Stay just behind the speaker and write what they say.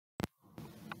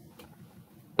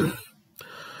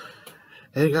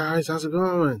Hey guys, how's it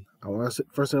going?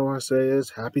 First thing I want to say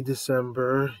is Happy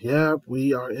December. Yep,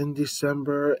 we are in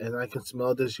December, and I can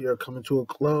smell this year coming to a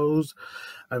close.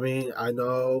 I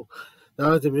know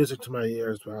not the music to my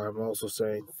ears, but I'm also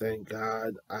saying thank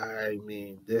God.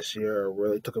 This year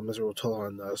really took a miserable toll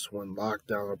on us when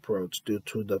lockdown approached due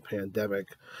to the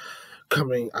pandemic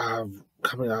coming out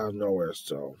of nowhere.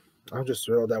 So I'm just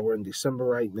thrilled that we're in December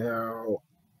right now.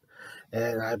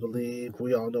 And I believe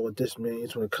we all know what this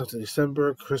means when it comes to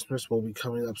December. Christmas will be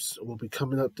coming up. Will be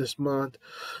coming up this month,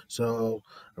 so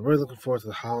I'm really looking forward to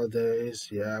the holidays.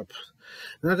 Yep,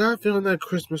 and I got a feeling that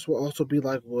Christmas will also be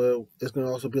like what it's going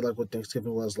to also be like what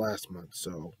Thanksgiving was last month.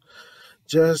 So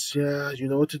just you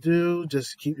know what to do.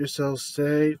 Just keep yourself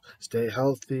safe, stay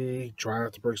healthy, try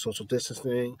not to break social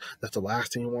distancing. That's the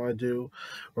last thing you want to do.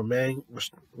 Remain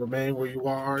remain where you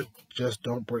are. Just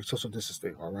don't break social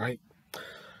distancing. All right.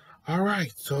 All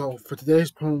right, so for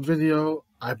today's poem video,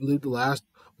 I believe the last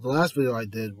video I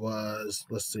did was,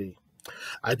 let's see,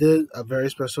 I did a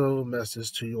very special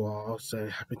message to you all saying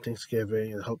Happy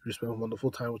Thanksgiving and hope you spend a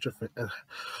wonderful time with your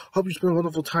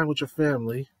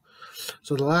family.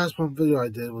 So the last poem video I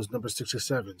did was number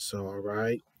 67. So all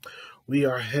right, we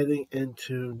are heading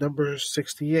into number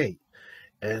 68.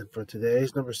 And for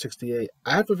today's number 68,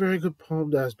 I have a very good poem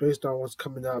that is based on what's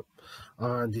coming up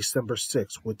on December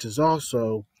 6th, which is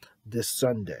also this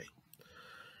Sunday.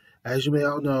 As you may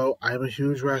all know, I am a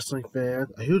huge wrestling fan,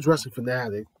 a huge wrestling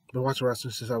fanatic. I've been watching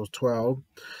wrestling since I was 12.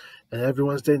 And every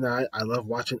Wednesday night, I love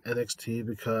watching NXT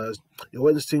because you're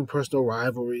witnessing personal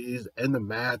rivalries and the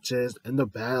matches and the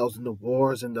battles and the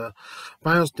wars and the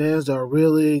final stands that are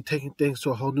really taking things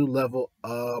to a whole new level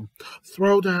of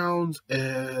throwdowns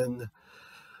and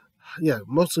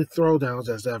mostly throwdowns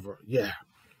as ever. Yeah.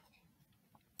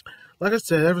 Like I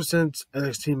said, ever since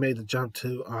NXT made the jump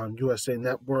to USA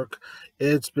Network,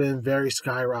 it's been very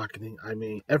skyrocketing.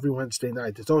 Every Wednesday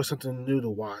night, there's always something new to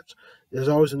watch. There's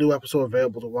always a new episode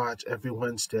available to watch every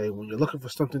Wednesday when you're looking for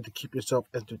something to keep yourself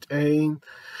entertained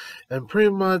and pretty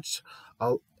much,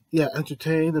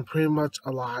 entertained and pretty much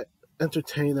a lot.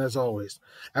 Entertained as always.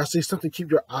 Actually, something to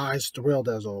keep your eyes thrilled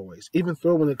as always. Even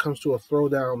thrilled when it comes to a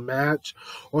throwdown match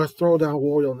or a throwdown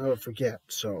war you'll never forget.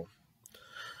 So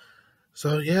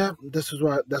yeah, that's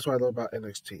what I love about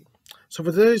NXT. So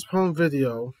for today's poem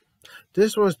video,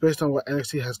 this one is based on what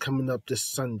NXT has coming up this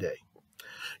Sunday.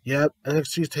 Yep,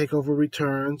 NXT Takeover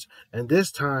returns, and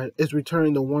this time it's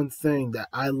returning to one thing that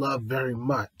I love very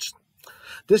much.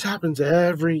 This happens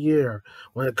every year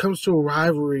when it comes to a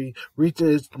rivalry reaching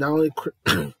its not only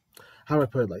how do I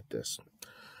put it like this?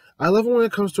 I love it when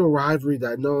it comes to a rivalry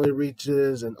that not only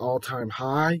reaches an all-time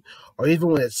high, or even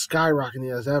when it's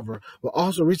skyrocketing as ever, but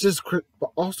also reaches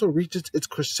its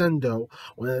crescendo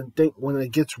when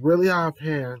it gets really out of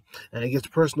hand and it gets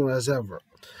personal as ever.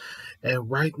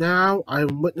 And right now,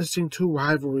 I'm witnessing two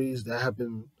rivalries that have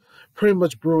been pretty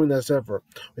much brewing as ever.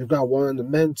 We've got one on the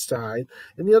men's side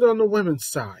and the other on the women's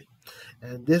side.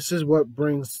 And this is what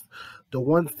brings the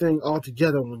one thing all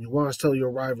together when you want to tell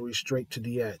your rivalry straight to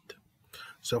the end.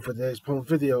 So for today's poem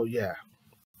video,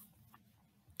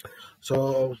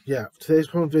 today's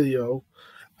poem video,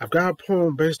 I've got a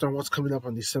poem based on what's coming up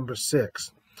on December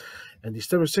 6th. And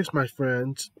December 6th, my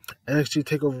friends, NXT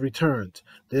TakeOver returns.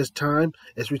 This time,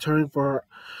 it's returning for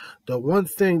the one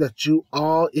thing that you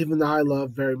all, even I,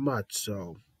 love very much.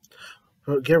 So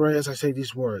get ready as I say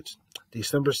these words.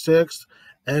 December 6th,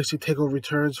 NXT TakeOver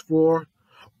returns for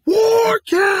War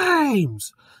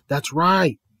Games! That's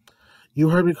right. You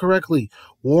heard me correctly.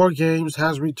 War Games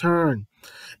has returned.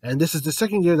 And this is the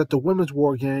second year that the Women's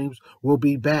War Games will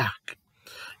be back.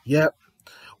 Yep.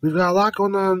 We've got a lot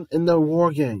going on in the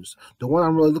War Games. The one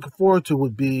I'm really looking forward to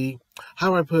would be, how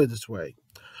do I put it this way?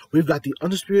 We've got the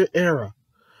Undisputed Era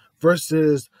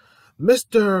versus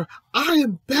Mr. I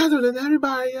am better than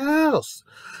everybody else.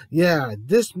 Yeah,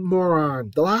 this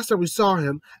moron. The last time we saw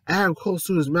him, Adam Cole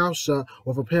sued his mouth shut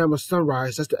with a Pajama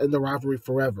Sunrise just to end the rivalry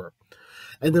forever.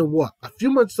 And then what? A few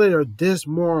months later, this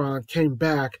moron came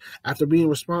back after being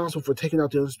responsible for taking out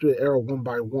the Undisputed Era one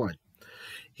by one.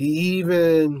 He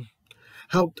even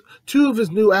helped two of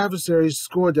his new adversaries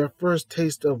score their first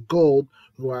taste of gold,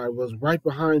 who I was right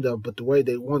behind them, but the way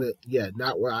they won it,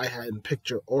 not where I had in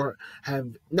picture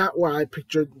not where I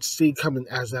pictured see coming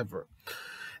as ever.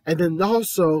 And then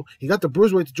also, he got the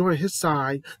Bruiserweight to join his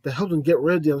side that helped him get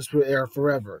rid of the Undisputed Era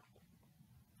forever.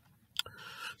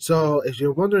 So, if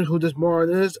you're wondering who this moron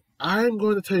is, I'm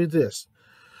going to tell you this.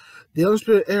 The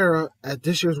Undisputed Era at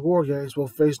this year's War Games will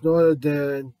face no other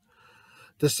than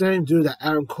the same dude that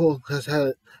Adam Cole has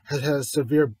had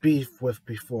severe beef with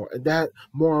before. And that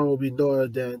moron will be no other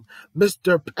than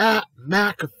Mr. Pat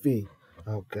McAfee.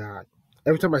 Oh, God.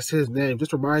 Every time I say his name,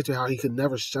 just reminds me how he could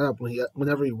never shut up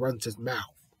whenever he runs his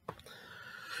mouth.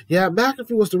 Yeah,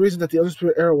 McAfee was the reason that the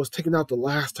Undisputed Era was taken out the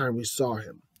last time we saw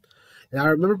him. And I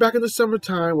remember back in the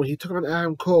summertime when he took on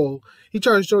Adam Cole, he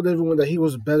tried to show everyone that he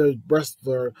was a better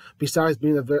wrestler besides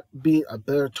being a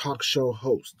better talk show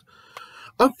host.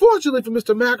 Unfortunately for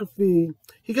Mr. McAfee,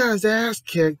 he got his ass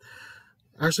kicked.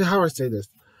 Actually, how do I say this?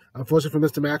 Unfortunately for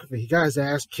Mr. McAfee, he got his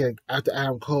ass kicked after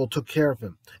Adam Cole took care of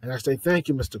him. And I say thank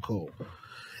you, Mr. Cole.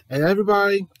 And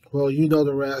everybody, well, you know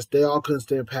the rest. They all couldn't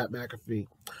stand Pat McAfee.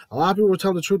 A lot of people were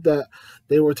telling the truth that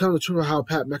they were telling the truth of how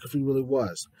Pat McAfee really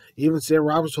was. Even Sam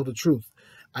Roberts told the truth.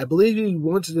 I believe he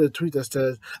once did a tweet that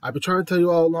says, "I've been trying to tell you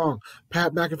all along,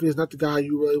 Pat McAfee is not the guy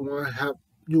you really want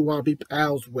to be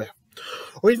pals with,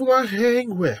 or even want to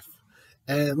hang with."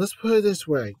 And let's put it this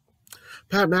way.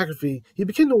 Pat McAfee, he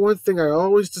became the one thing I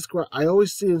always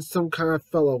see in some kind of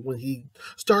fellow when he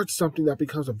starts something that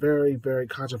becomes a very, very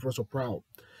controversial problem.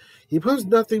 He becomes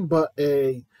nothing but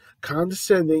a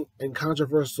condescending and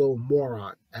controversial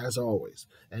moron, as always.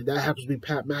 And that happens to be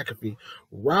Pat McAfee,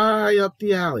 right up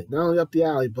the alley. Not only up the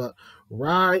alley, but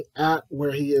right at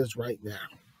where he is right now.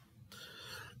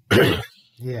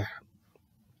 Yeah.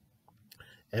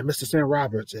 And Mr. Sam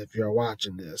Roberts, if you're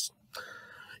watching this,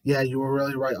 yeah, you were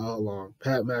really right all along.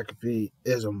 Pat McAfee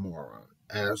is a moron,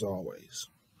 as always.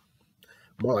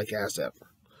 More like as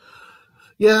ever.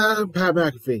 Yeah, Pat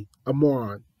McAfee, a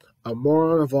moron. A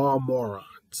moron of all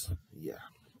morons. Yeah.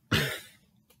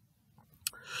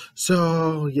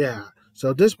 So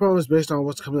this promo is based on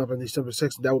what's coming up on December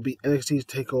 6th. That will be NXT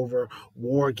Takeover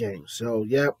War Games. So,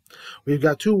 we've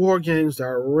got 2 War Games that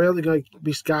are really going to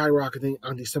be skyrocketing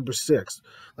on December 6th.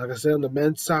 Like I said, on the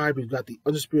men's side, we've got the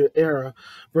Undisputed Era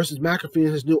versus McAfee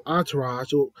and his new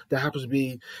entourage. That happens to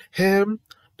be him,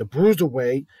 the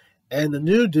Bruiserweight, and the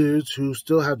new dudes who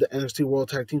still have the NXT World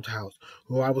Tag Team titles,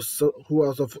 who I was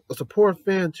a support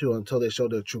fan to until they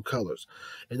showed their true colors.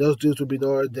 And those dudes would be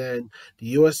no other than the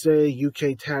USA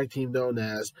UK tag team known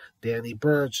as Danny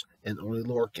Burch and Oney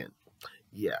Lorcan.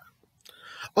 Yeah.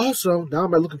 Also, now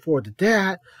am I looking forward to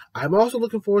that, I'm also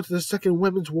looking forward to the second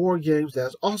Women's War Games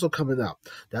that's also coming up.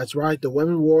 That's right, the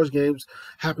Women's War Games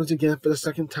happens again for the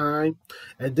second time,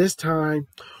 and this time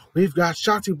we've got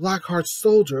Shotzi Blackheart's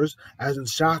soldiers, as in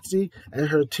Shotzi and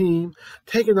her team,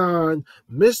 taking on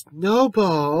Miss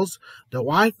No-Balls, the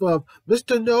wife of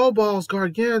Mr. No-Balls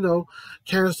Gargano,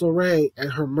 Candice LeRae,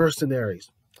 and her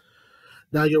mercenaries.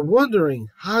 Now you're wondering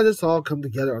how this all come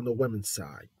together on the women's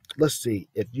side. Let's see.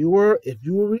 If you were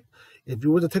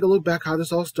to take a look back how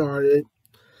this all started,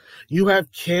 you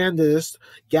have Candice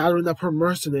gathering up her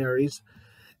mercenaries.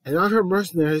 And on her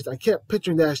mercenaries, I kept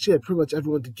picturing that she had pretty much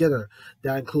everyone together.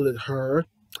 That included her,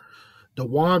 the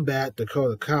Wombat,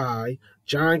 Dakota Kai,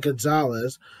 Giant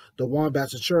Gonzalez, the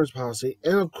Wombat's insurance policy,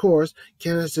 and of course,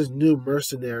 Candice's new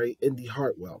mercenary, Indy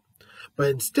Hartwell. But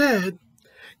instead,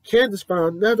 Candice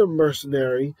found another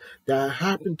mercenary that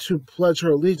happened to pledge her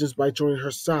allegiance by joining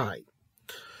her side.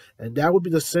 And that would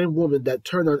be the same woman that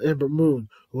turned on Ember Moon,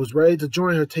 who was ready to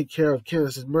join her to take care of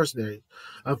Candice's mercenaries.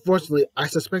 Unfortunately, I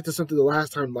suspected something the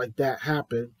last time like that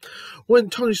happened when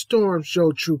Toni Storm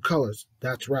showed true colors.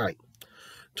 That's right.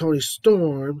 Toni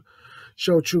Storm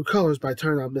showed true colors by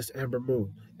turning on Miss Ember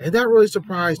Moon. And that really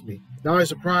surprised me. Not only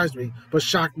surprised me, but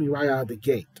shocked me right out of the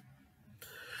gate.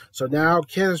 So now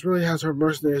Candice really has her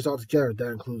mercenaries all together.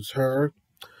 That includes her,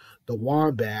 the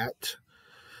Wombat,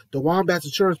 the Wombat's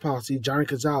insurance policy, Giant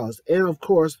Gonzalez, and of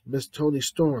course, Miss Toni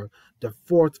Storm, the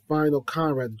fourth final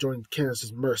comrade to join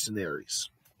Candice's mercenaries.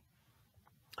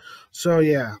 So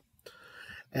yeah,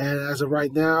 and as of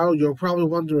right now, you're probably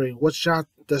wondering,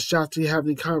 does Shotzi have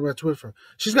any comrades with her?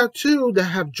 She's got 2 that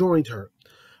have joined her.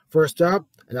 First up,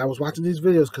 and I was watching these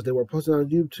videos because they were posted on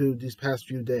YouTube these past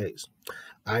few days.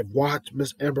 I've watched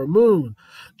Miss Ember Moon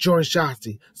join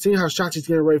Shotzi, seeing how Shotzi's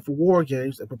getting ready for War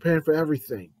Games and preparing for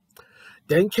everything.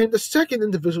 Then came the second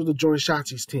individual to join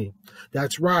Shotzi's team.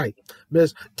 That's right,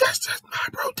 Miss This Is My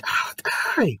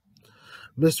Brutality,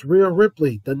 Miss Rhea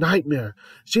Ripley, the Nightmare.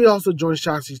 She also joined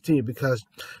Shotzi's team because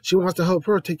she wants to help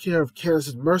her take care of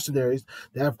Candice's mercenaries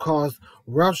that have caused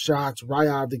rough shots right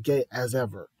out of the gate as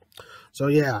ever. So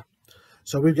yeah,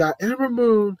 so we've got Ember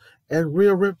Moon and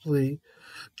Rhea Ripley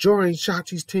join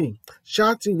Shotzi's team.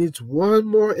 Shotzi needs one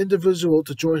more individual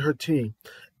to join her team.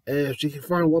 And if she can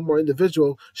find one more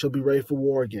individual, she'll be ready for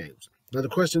War Games. Now the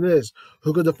question is,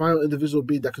 who could the final individual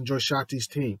be that can join Shotzi's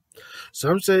team?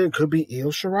 Some say it could be Io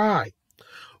Shirai.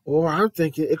 Or I'm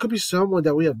thinking it could be someone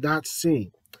that we have not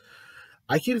seen.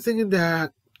 I keep thinking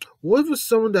that, what if it was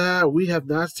someone that we have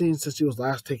not seen since she was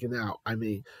last taken out? I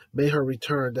mean, may her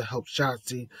return to help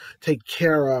Shotzi take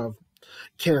care of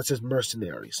Candice's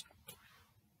mercenaries.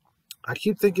 I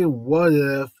keep thinking, what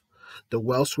if the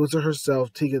Welsh wizard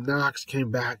herself, Tegan Knox,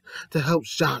 came back to help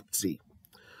Shotzi?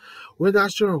 We're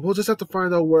not sure. We'll just have to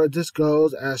find out where this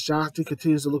goes as Shotzi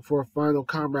continues to look for a final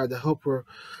comrade to help her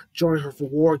join her for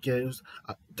War Games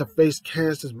to face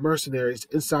Candace's mercenaries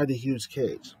inside the huge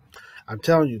cage. I'm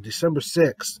telling you, December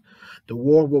 6th, the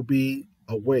war will be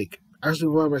awake. Actually,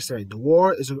 what am I saying? The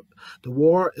war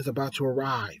is about to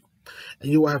arrive.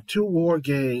 And you will have 2 war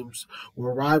games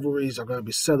where rivalries are going to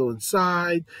be settled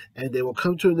inside, and they will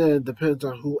come to an end depends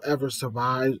on whoever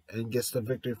survives and gets the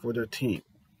victory for their team.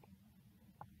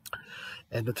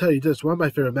 And to tell you this, one of my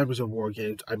favorite memories of War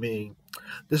Games,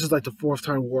 this is like the 4th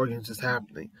time War Games is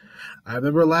happening. I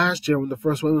remember last year when the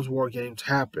first Women's War Games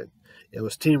happened. It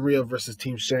was Team Rhea versus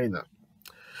Team Shayna.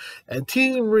 And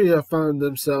Team Rhea found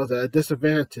themselves at a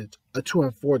disadvantage, a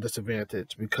 2-on-4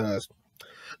 disadvantage, because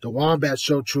the Wombat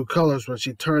showed true colors when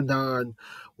she turned on,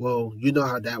 well, you know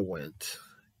how that went.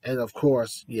 And of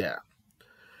course, yeah.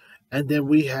 And then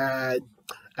we had,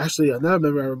 actually another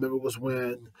memory I remember was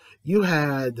when you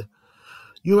had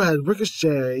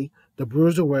Ricochet, the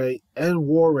Bruiserweight, and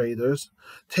War Raiders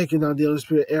taking on the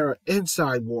Undisputed Era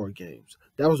inside War Games.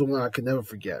 That was the one I could never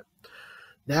forget.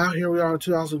 Now here we are in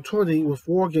 2020 with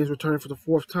War Games returning for the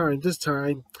 4th time. This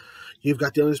time, you've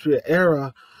got the Undisputed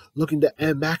Era looking to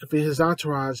end McAfee and his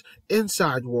entourage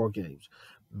inside War Games.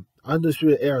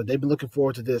 Undisputed Era, they've been looking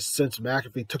forward to this since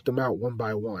McAfee took them out one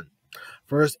by one.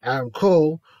 First, Adam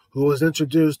Cole, who was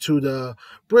introduced to the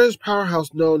British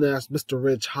powerhouse known as Mr.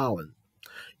 Ridge Holland.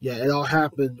 Yeah, it all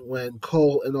happened when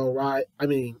Kyle O'Reilly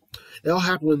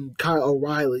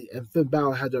and Finn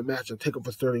Balor had their match at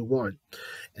TakeOver 31.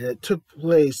 And it took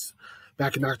place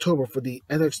back in October for the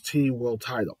NXT World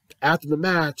title. After the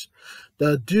match,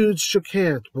 the dudes shook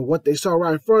hands, but what they saw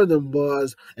right in front of them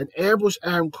was an ambushed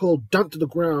Adam Cole dumped to the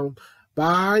ground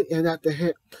by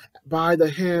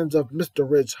the hands of Mr.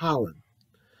 Ridge Holland.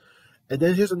 And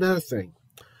then here's another thing.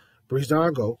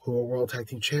 Breezango, who were World Tag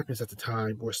Team Champions at the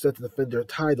time, were set to defend their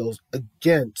titles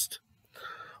against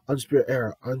Undisputed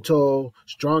Era until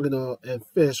Strongano and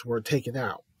Fish were taken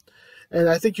out. And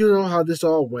I think you know how this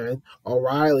all went.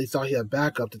 O'Reilly thought he had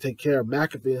backup to take care of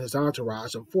McAfee and his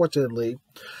entourage. Unfortunately,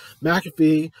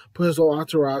 McAfee put his whole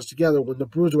entourage together when the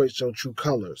Bruiserweight showed true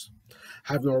colors,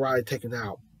 having O'Reilly taken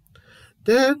out.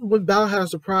 Then, when Balor had a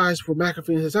surprise for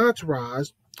McAfee and his entourage,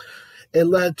 it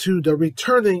led to the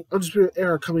returning Undisputed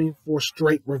Era coming for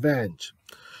straight revenge.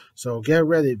 So get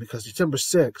ready, because December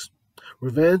 6th,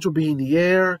 revenge will be in the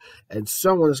air, and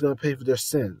someone is going to pay for their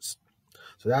sins.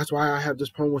 So that's why I have this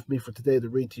poem with me for today to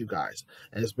read to you guys.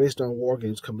 And it's based on War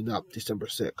Games coming up December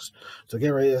 6th. So get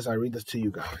ready as I read this to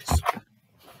you guys.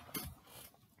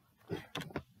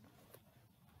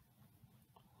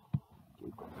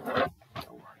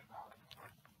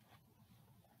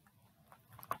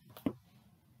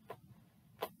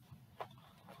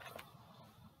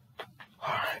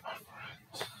 Alright, my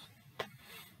friends.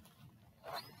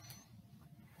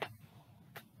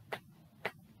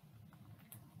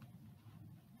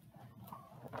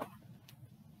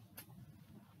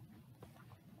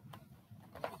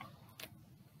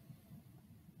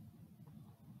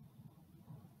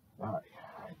 Alright.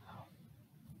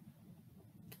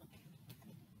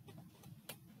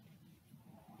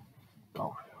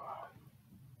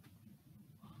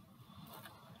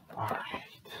 Alright.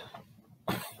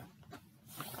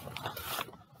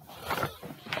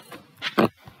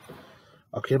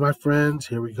 Okay, my friends,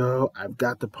 here we go. I've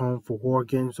got the poem for War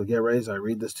Games, so get ready as I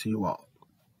read this to you all.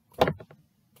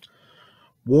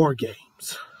 War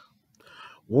Games.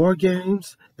 War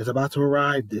Games is about to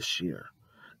arrive this year.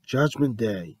 Judgment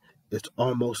Day is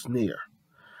almost near.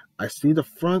 I see the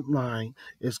front line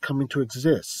is coming to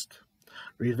exist.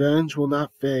 Revenge will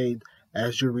not fade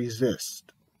as you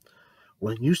resist.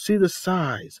 When you see the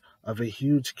size of a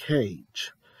huge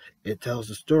cage, it tells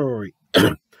the story.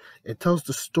 It tells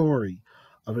the story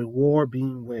of a war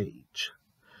being waged.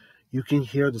 You can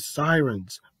hear the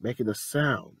sirens making a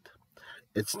sound.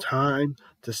 It's time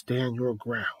to stand your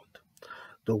ground.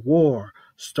 The war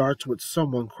starts with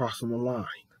someone crossing the line.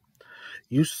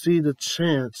 You see the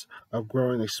chance of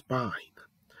growing a spine.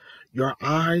 Your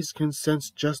eyes can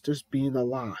sense justice being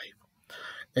alive.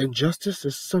 Injustice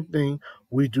is something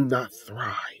we do not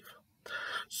thrive.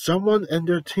 Someone and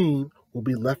their team will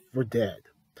be left for dead.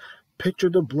 Picture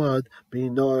the blood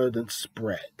being knotted and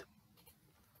spread.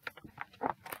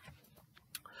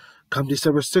 Come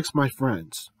December 6th, my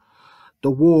friends,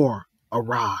 the war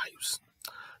arrives.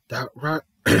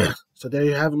 So there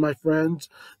you have it, my friends.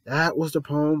 That was the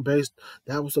poem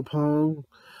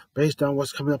based on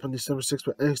what's coming up on December 6th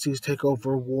with NXT's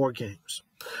Takeover War Games.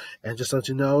 And just to let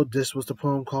you know, this was the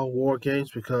poem called War Games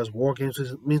because War Games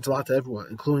means a lot to everyone,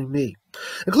 including me,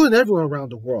 including everyone around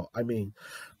the world. I mean,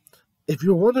 if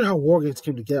you're wondering how War Games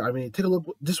came together, I mean, take a look.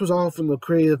 This was all from the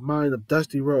creative mind of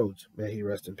Dusty Rhodes. May he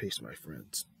rest in peace, my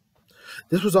friends.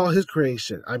 This was all his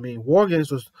creation. I mean, War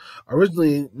Games was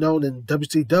originally known in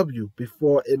WCW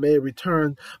before it made a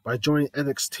return by joining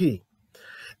NXT.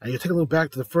 And you take a look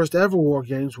back to the first ever War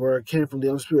Games where it came from the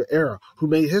Undisputed Era, who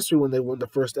made history when they won the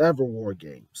first ever War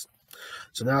Games.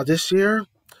 So now this year,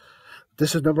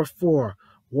 this is number 4.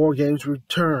 War Games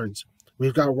returns.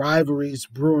 We've got rivalries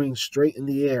brewing straight in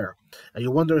the air. And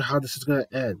you're wondering how this is going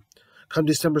to end. Come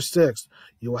December 6th,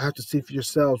 you will have to see for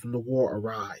yourselves when the war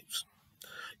arrives.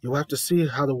 You will have to see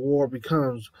how the war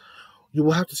becomes. You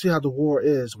will have to see how the war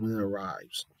is when it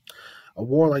arrives. A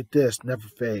war like this never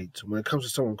fades when it comes to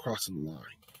someone crossing the line.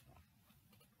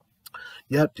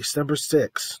 Yep, December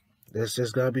 6th. This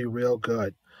is going to be real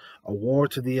good. A war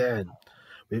to the end.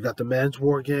 We've got the men's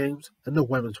War Games and the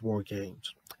women's War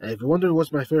Games. And if you're wondering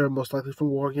what's my favorite most likely from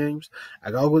War Games, I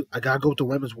gotta go with the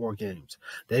women's War Games.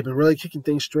 They've been really kicking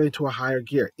things straight into a higher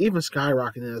gear, even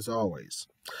skyrocketing as always.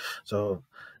 So,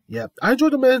 yeah, I enjoy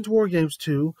the men's War Games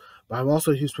too, but I'm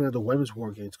also a huge fan of the women's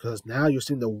War Games because now you're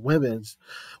seeing the women's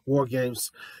War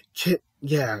Games,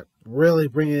 really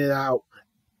bringing it out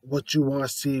what you want to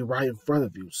see right in front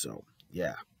of you. So,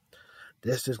 yeah,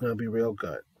 this is going to be real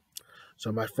good.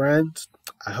 So, my friends,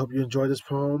 I hope you enjoy this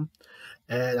poem,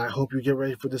 and I hope you get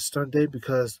ready for this Sunday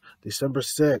because December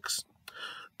 6th,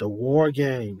 the War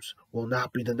Games will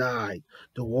not be denied.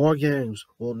 The War Games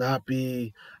will not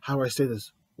be, how do I say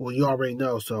this? Well, you already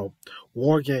know. So,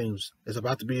 War Games is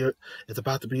about to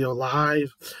be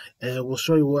alive, and we'll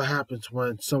show you what happens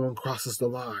when someone crosses the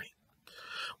line.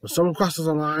 When someone crosses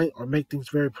a line or make things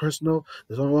very personal,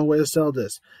 there's only one way to sell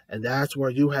this, and that's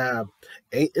where you have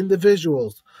 8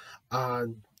 individuals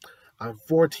on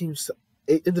 4 teams,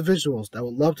 8 individuals that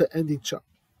would love to end each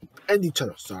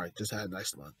other. Sorry, just had a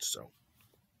nice lunch, so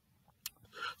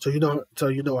you know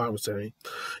what I was saying.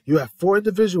 You have 4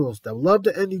 individuals that love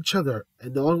to end each other,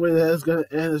 and the only way that is going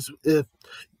to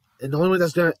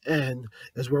end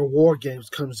is where War Games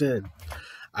comes in.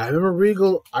 I remember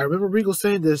Regal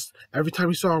saying this every time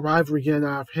he saw a rivalry getting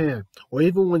out of hand, or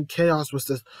even when chaos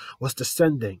was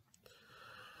descending.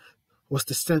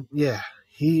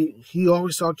 He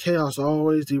always saw chaos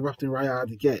always erupting right out of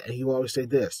the gate, and he would always say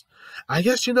this: I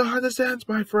guess you know how this ends,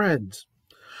 my friends.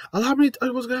 Allow me to tell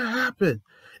you what's going to happen.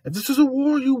 If this is a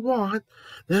war you want,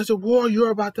 there's a war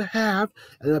you're about to have,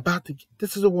 and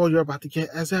this is a war you're about to get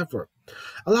as ever.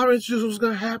 Allow me to introduce what's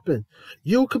going to happen.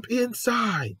 You'll compete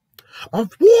inside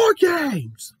of War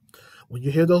Games. When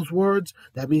you hear those words,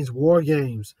 that means War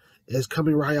Games is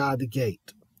coming right out of the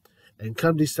gate. And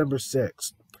come December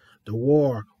 6th, the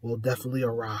war will definitely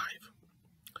arrive.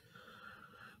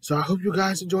 So I hope you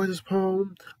guys enjoyed this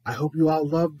poem. I hope you all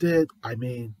loved it. I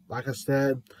mean, like I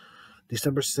said,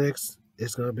 December 6th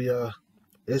is going to be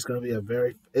a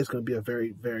very,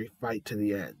 very fight to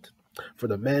the end for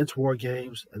the men's War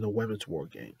Games and the women's War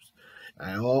Games.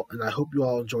 And I hope you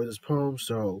all enjoy this poem.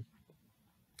 So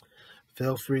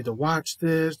feel free to watch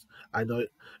this.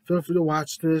 Feel free to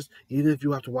watch this, even if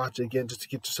you have to watch it again just to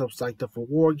get yourself psyched up for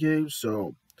War Games.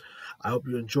 So I hope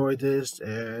you enjoyed this,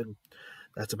 and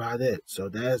that's about it. So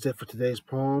that is it for today's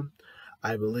poem.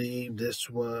 I believe this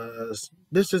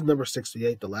is number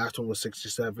 68. The last one was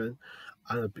 67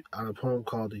 on a poem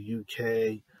called The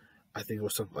UK. I think it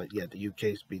was something like, The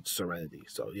UK Beats Serenity.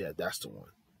 So yeah, that's the one.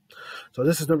 So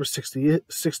this is number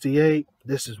 68.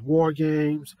 This is War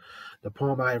Games, the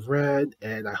poem I've read,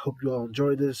 and I hope you all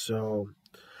enjoyed this. So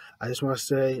I just want to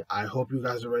say I hope you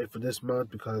guys are ready for this month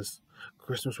because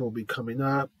Christmas will be coming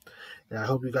up, and I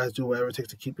hope you guys do whatever it takes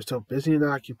to keep yourself busy and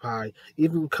occupied,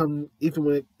 even when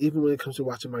it comes to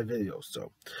watching my videos.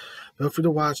 So feel free to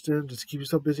watch them. Just keep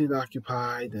yourself busy and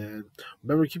occupied, and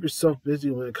remember to keep yourself busy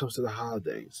when it comes to the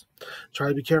holidays. Try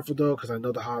to be careful though, because I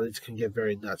know the holidays can get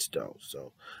very nuts though.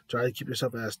 So try to keep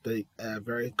yourself at a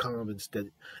very calm and steady,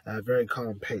 at a very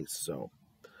calm pace. So,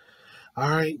 all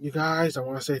right, you guys, I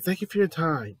want to say thank you for your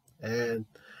time, and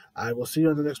I will see you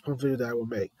on the next poem video that I will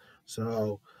make.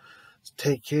 So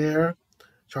take care.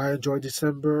 Try to enjoy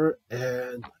December,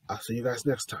 and I'll see you guys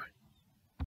next time.